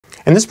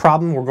In this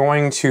problem, we're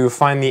going to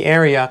find the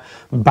area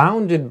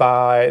bounded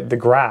by the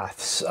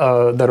graphs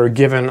that are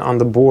given on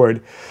the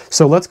board.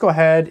 So let's go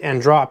ahead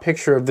and draw a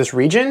picture of this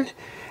region,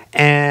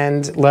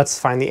 and let's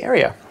find the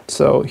area.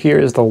 So here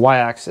is the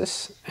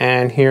y-axis,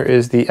 and here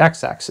is the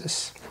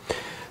x-axis.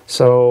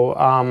 So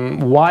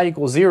y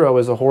equals 0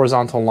 is a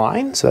horizontal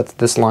line, so that's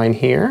this line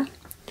here.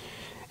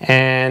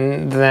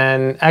 And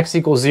then x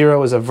equals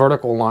 0 is a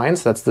vertical line,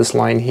 so that's this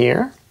line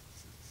here.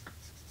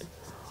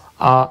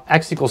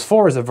 X equals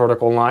 4 is a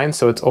vertical line,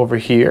 so it's over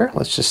here.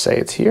 Let's just say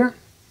it's here.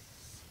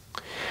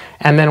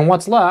 And then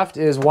what's left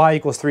is y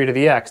equals 3 to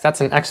the x.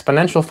 That's an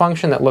exponential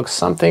function that looks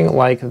something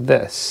like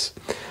this.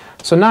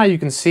 So now you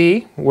can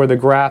see where the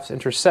graphs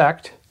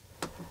intersect.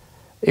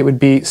 It would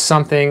be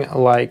something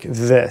like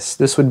this.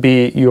 This would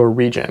be your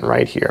region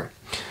right here.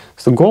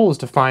 So the goal is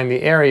to find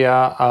the area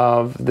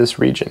of this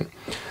region.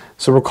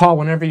 So recall,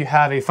 whenever you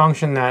have a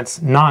function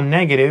that's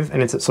non-negative,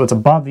 and it's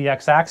above the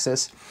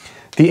x-axis,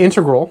 the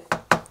integral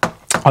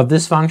of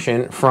this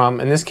function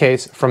from, in this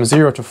case, from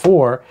 0 to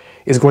 4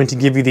 is going to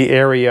give you the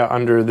area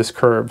under this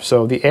curve.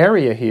 So the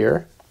area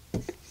here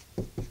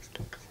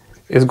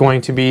is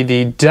going to be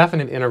the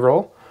definite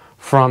integral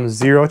from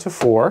 0 to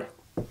 4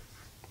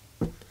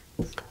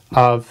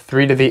 of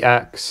 3 to the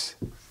x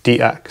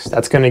dx.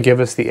 That's going to give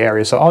us the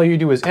area. So all you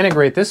do is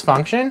integrate this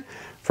function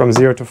from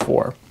 0 to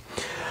 4.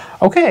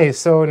 Okay,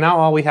 so now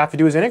all we have to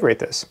do is integrate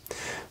this.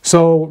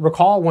 So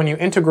recall, when you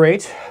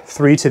integrate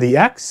 3 to the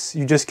x,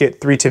 you just get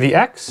 3 to the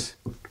x,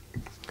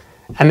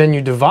 and then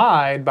you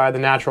divide by the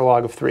natural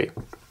log of 3.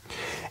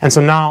 And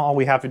so now all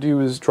we have to do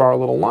is draw a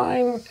little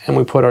line, and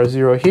we put our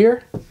 0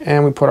 here,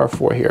 and we put our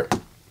 4 here.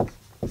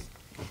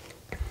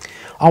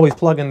 Always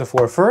plug in the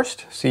 4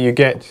 first, so you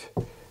get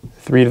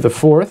 3 to the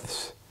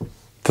 4th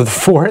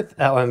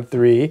ln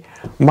 3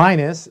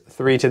 minus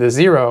 3 to the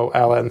 0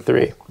 ln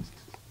 3.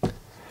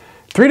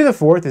 3 to the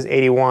 4th is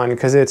 81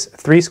 because it's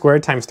 3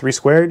 squared times 3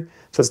 squared,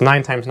 so it's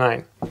 9 times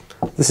 9.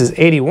 This is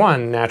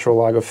 81 natural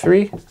log of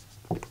 3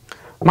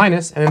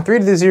 minus, and then 3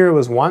 to the 0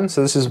 is 1,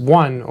 so this is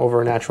 1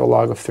 over natural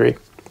log of 3.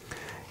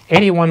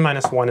 81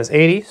 minus 1 is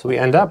 80, so we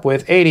end up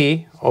with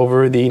 80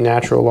 over the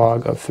natural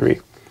log of 3.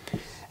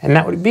 And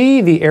that would be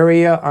the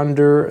area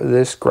under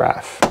this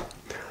graph.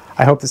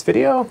 I hope this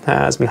video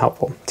has been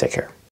helpful. Take care.